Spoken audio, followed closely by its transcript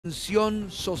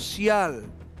tensión social.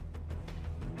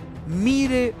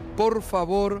 Mire, por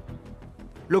favor,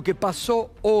 lo que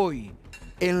pasó hoy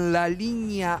en la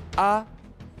línea A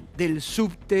del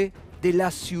subte de la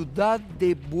ciudad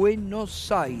de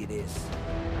Buenos Aires.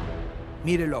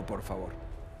 Mírelo, por favor.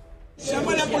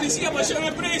 Llama a la policía para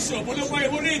llevarme preso por no pagar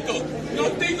boleto. No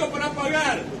tengo para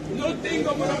pagar. No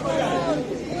tengo para pagar.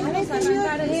 Vamos a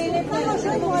arrancar. ¿Le pago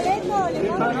yo el boleto? ¿Le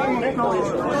pago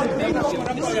yo? No tengo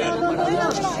para pagar.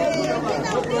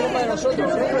 No problema de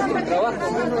nosotros, el trabajo.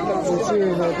 Sí,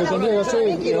 lo que tendría que hacer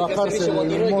es bajarse el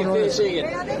mono.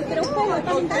 Pero usted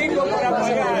No tengo para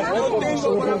pagar. No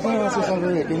tengo para ¿Por qué no haces pagar. al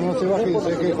revés? Que no se baje y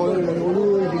se quede joder el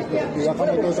boludo y listo. Y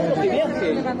bajamos todo eso. El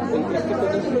viaje, el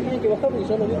conductor tiene que bajar porque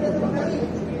son los viajes.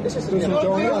 Ese es el Es un tema.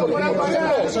 chabón No tengo para grande.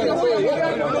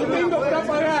 pagar. No tengo para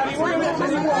pagar. Y voy a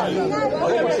viajar igual.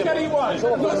 Voy a viajar igual.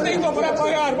 No tengo para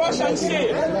pagar. Váyanse.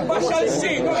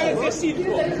 Váyanse. No les necesito.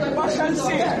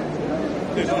 Váyanse.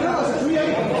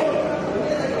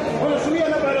 Bueno,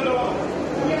 subían para el otro lado.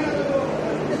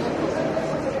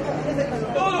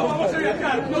 Todos vamos a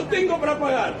viajar. No tengo para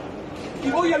pagar. Y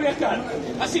voy a viajar.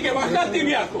 Así que bajate y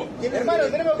viajo. Hermano,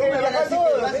 tenemos que viajar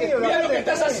todos. Mira lo que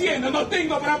estás haciendo. No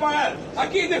tengo para pagar. ¿A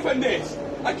quién defendés?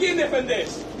 ¿A quién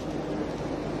defendés?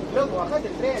 Loco, bajate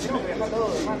el tren, tenemos que viajar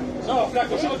todos, hermano. No,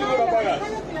 flaco, yo no tengo para pagar.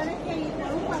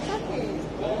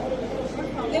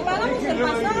 Le pagamos el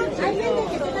pasaje. Hay gente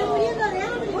que se está muriendo de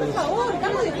hambre. Por favor,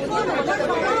 estamos discutiendo. Por favor.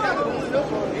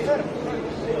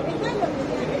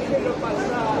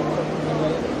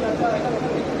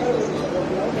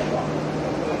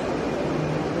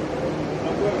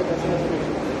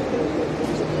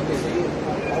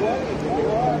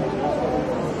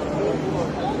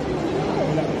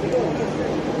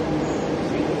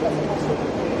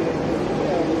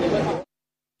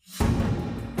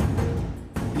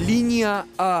 Línea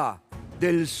A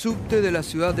del subte de la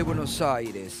ciudad de Buenos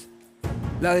Aires.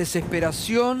 La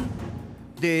desesperación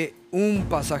de un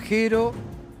pasajero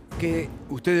que,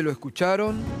 ustedes lo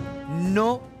escucharon,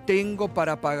 no tengo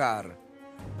para pagar.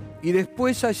 Y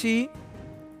después allí,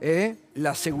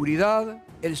 la seguridad,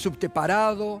 el subte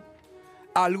parado,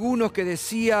 algunos que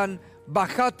decían,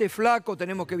 bajate flaco,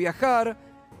 tenemos que viajar,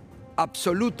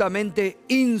 absolutamente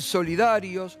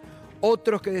insolidarios,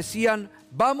 otros que decían,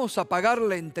 vamos a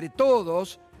pagarle entre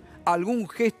todos, algún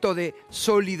gesto de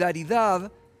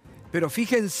solidaridad, pero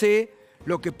fíjense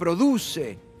lo que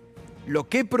produce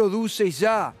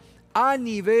ya a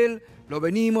nivel, lo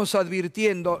venimos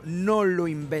advirtiendo, no lo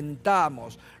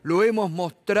inventamos, lo hemos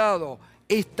mostrado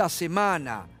esta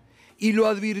semana y lo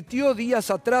advirtió días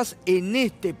atrás en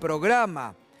este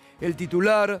programa el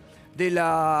titular de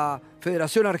la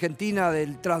Federación Argentina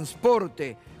del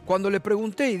Transporte, cuando le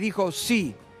pregunté y dijo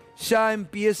sí, ya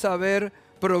empieza a haber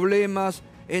problemas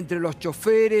entre los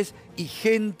choferes y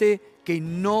gente que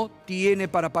no tiene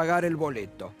para pagar el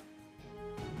boleto.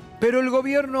 Pero el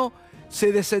gobierno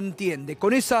se desentiende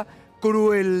con esa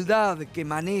crueldad que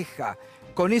maneja,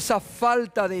 con esa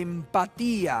falta de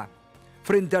empatía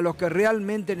frente a los que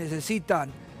realmente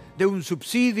necesitan de un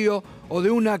subsidio o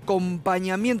de un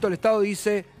acompañamiento. El Estado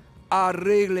dice,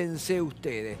 arréglense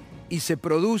ustedes. Y se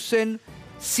producen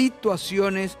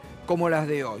situaciones como las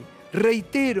de hoy.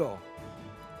 Reitero,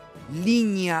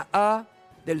 línea A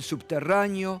del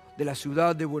subterráneo de la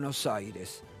ciudad de Buenos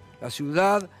Aires, la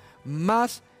ciudad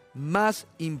más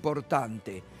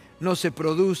importante. No se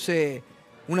produce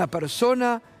una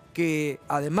persona que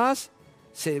además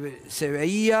se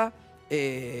veía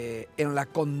en la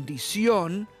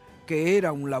condición que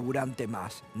era un laburante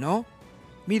más, ¿no?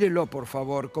 Mírelo, por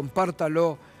favor,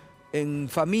 compártalo en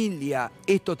familia.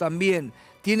 Esto también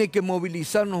tiene que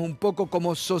movilizarnos un poco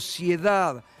como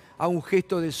sociedad a un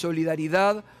gesto de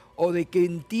solidaridad o de que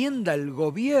entienda el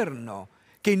gobierno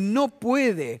que no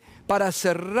puede, para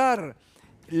cerrar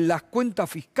las cuentas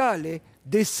fiscales,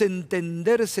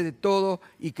 desentenderse de todo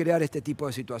y crear este tipo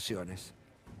de situaciones.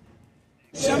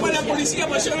 Llama a la policía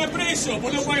para llevarme preso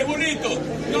por no pagar boleto.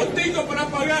 No tengo para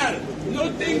pagar. No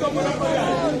tengo para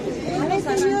pagar. Vamos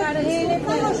a arrancar. ¿Le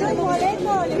pago yo el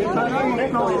boleto? ¿Le pago yo? No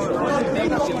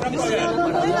tengo para pagar.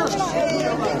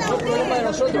 No problema de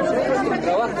nosotros, el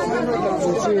trabajo.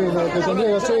 Sí, lo que tendría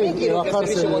que hacer es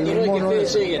bajarse el mono. Pero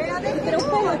usted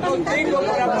No tengo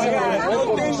para pagar. No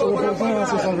tengo para ¿Por qué no pagar.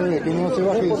 haces al revés? Que no se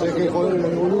baje y se quede joder el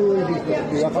boludo y listo.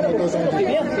 Y bajamos todo eso. El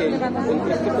viaje, el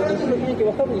conductor tiene que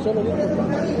bajar porque son los viajes.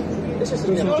 Ese es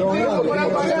el tema. No tengo para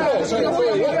pagar.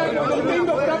 No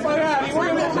tengo para pagar. Y voy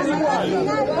a viajar igual.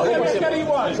 Voy a viajar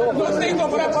igual. No tengo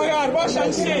para pagar.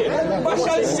 Váyanse.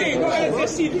 Váyanse. No les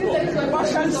necesito.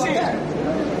 Váyanse.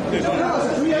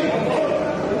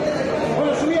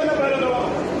 Bueno, subían para el otro lado.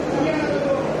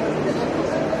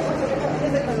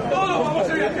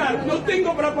 pagar, no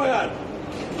tengo para pagar.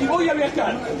 Y voy a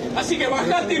viajar. Así que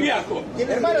bajate y viajo.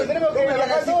 Hermano, tenemos que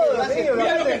viajar todos.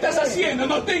 Mira lo que estás haciendo,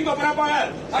 no tengo para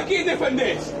pagar. ¿A quién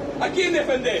defendés? ¿A quién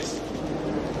defendés?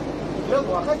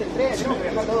 Loco, bajate el tren, tenemos que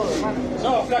viajar todos, hermano.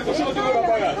 No, flaco, yo no tengo para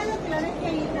pagar. Dejalo que la deje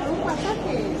ahí, un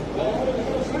pasaje.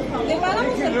 Le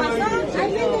pagamos el pasaje.